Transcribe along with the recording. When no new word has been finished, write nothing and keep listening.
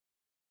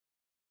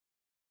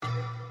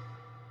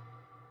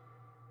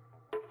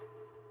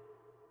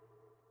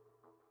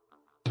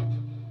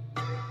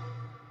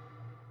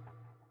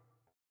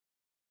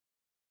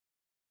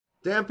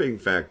Damping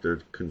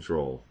factor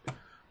control.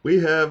 We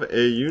have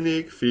a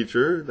unique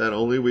feature that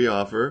only we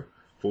offer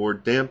for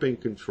damping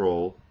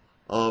control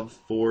of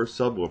 4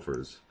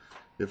 subwoofers.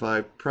 If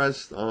I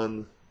press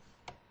on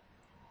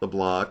the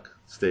block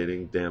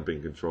stating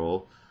damping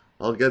control,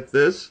 I'll get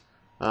this.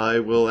 I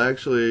will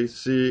actually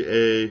see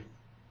a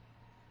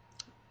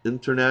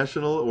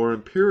international or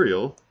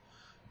imperial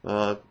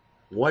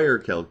wire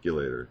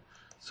calculator.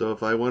 So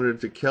if I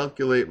wanted to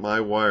calculate my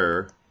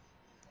wire,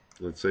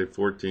 let's say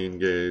 14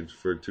 gauge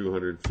for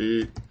 200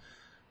 feet,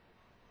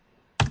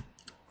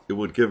 it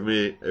would give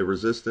me a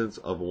resistance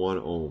of 1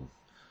 ohm.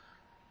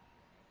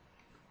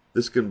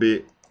 This can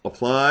be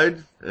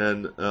applied,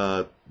 and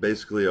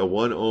basically a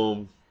 1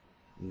 ohm,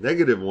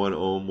 negative 1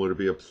 ohm would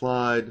be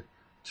applied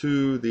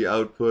to the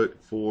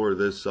output for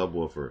this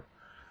subwoofer.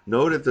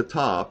 Note at the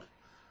top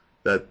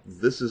that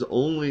this is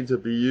only to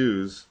be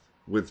used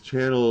with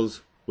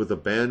channels with a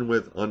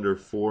bandwidth under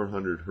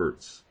 400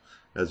 Hertz,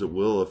 as it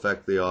will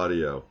affect the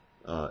audio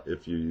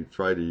if you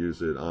try to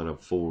use it on a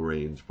full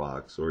range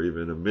box or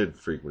even a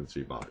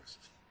mid-frequency box.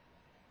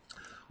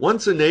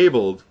 Once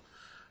enabled,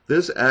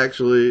 this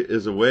actually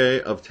is a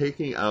way of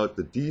taking out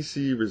the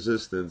DC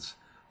resistance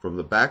from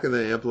the back of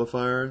the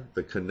amplifier,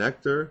 the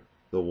connector,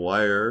 the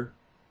wire,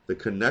 the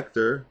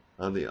connector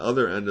on the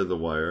other end of the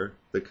wire,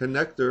 the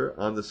connector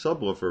on the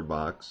subwoofer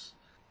box,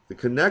 the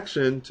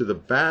connection to the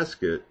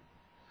basket,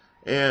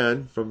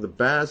 and from the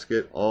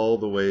basket all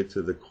the way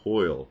to the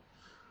coil.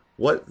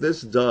 What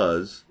this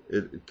does,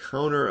 it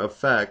counter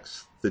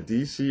affects the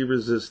DC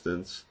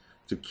resistance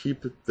to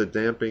keep the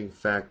damping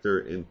factor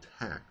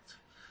intact.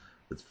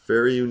 It's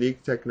very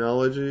unique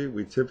technology.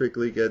 We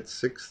typically get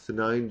 6 to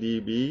 9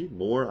 dB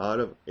more out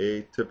of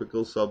a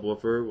typical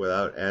subwoofer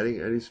without adding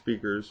any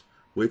speakers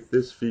with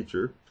this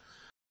feature.